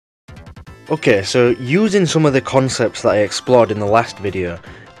Okay, so using some of the concepts that I explored in the last video,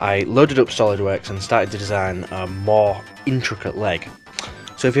 I loaded up Solidworks and started to design a more intricate leg.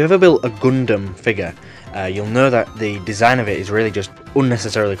 So if you've ever built a Gundam figure, you'll know that the design of it is really just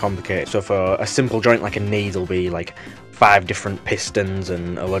unnecessarily complicated. So for a simple joint like a knee, there'll be like 5 different pistons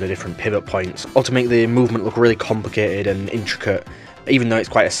and a lot of different pivot points, or to make the movement look really complicated and intricate. Even though it's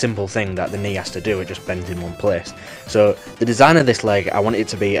quite a simple thing that the knee has to do, it just bends in one place. So the design of this leg, I wanted it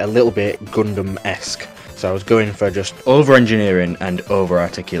to be a little bit Gundam-esque. So I was going for just over-engineering and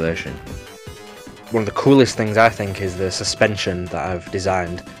over-articulation. One of the coolest things I think is the suspension that I've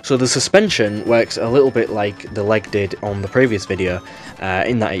designed. So the suspension works a little bit like the leg did on the previous video,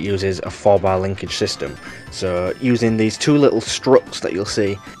 in that it uses a 4-bar linkage system. So using these 2 little struts that you'll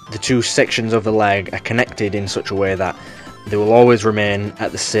see, the 2 sections of the leg are connected in such a way that they will always remain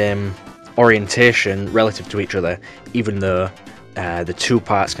at the same orientation relative to each other, even though the 2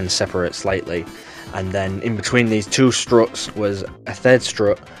 parts can separate slightly. And then in between these 2 struts was a 3rd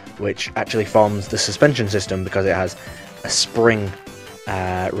strut, which actually forms the suspension system because it has a spring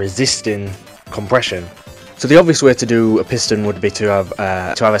resisting compression. So the obvious way to do a piston would be to have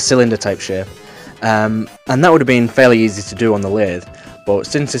a cylinder type shape, and that would have been fairly easy to do on the lathe. But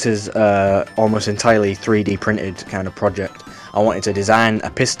since this is almost entirely 3D printed kind of project, I wanted to design a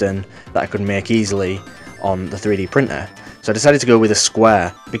piston that I could make easily on the 3D printer. So I decided to go with a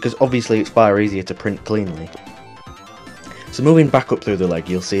square, because obviously it's far easier to print cleanly. So moving back up through the leg,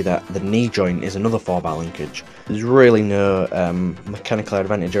 you'll see that the knee joint is another 4-bar linkage. There's really no mechanical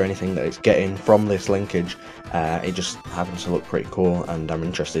advantage or anything that it's getting from this linkage. It just happens to look pretty cool, and I'm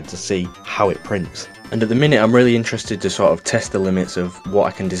interested to see how it prints. And at the minute I'm really interested to sort of test the limits of what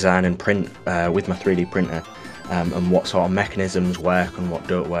I can design and print with my 3D printer, and what sort of mechanisms work and what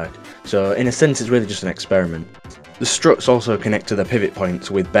don't work. So in a sense it's really just an experiment. The struts also connect to the pivot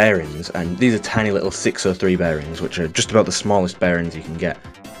points with bearings, and these are tiny little 603 bearings, which are just about the smallest bearings you can get.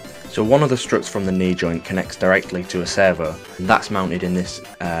 So one of the struts from the knee joint connects directly to a servo, and that's mounted in this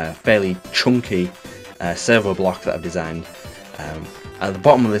fairly chunky servo block that I've designed. At the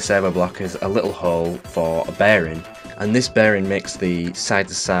bottom of the servo block is a little hole for a bearing, and this bearing makes the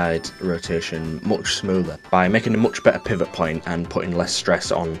side-to-side rotation much smoother by making a much better pivot point and putting less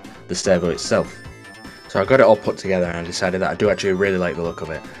stress on the servo itself. So I got it all put together and I decided that I do actually really like the look of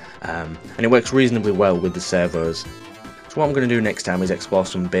it, and it works reasonably well with the servos. So what I'm going to do next time is explore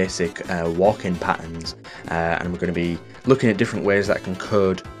some basic walk-in patterns, and we're going to be looking at different ways that I can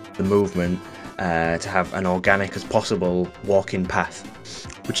code the movement to have an organic as possible walk-in path,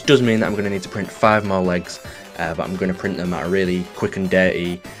 which does mean that I'm going to need to print 5 more legs, but I'm going to print them at a really quick and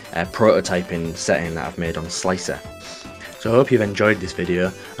dirty prototyping setting that I've made on Slicer. So I hope you've enjoyed this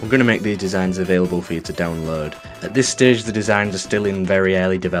video. I'm going to make these designs available for you to download. At this stage the designs are still in very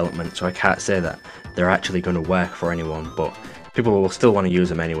early development, so I can't say that they're actually going to work for anyone, but people will still want to use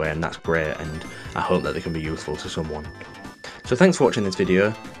them anyway, and that's great, and I hope that they can be useful to someone. So thanks for watching this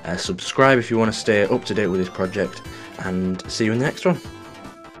video, subscribe if you want to stay up to date with this project, and see you in the next one.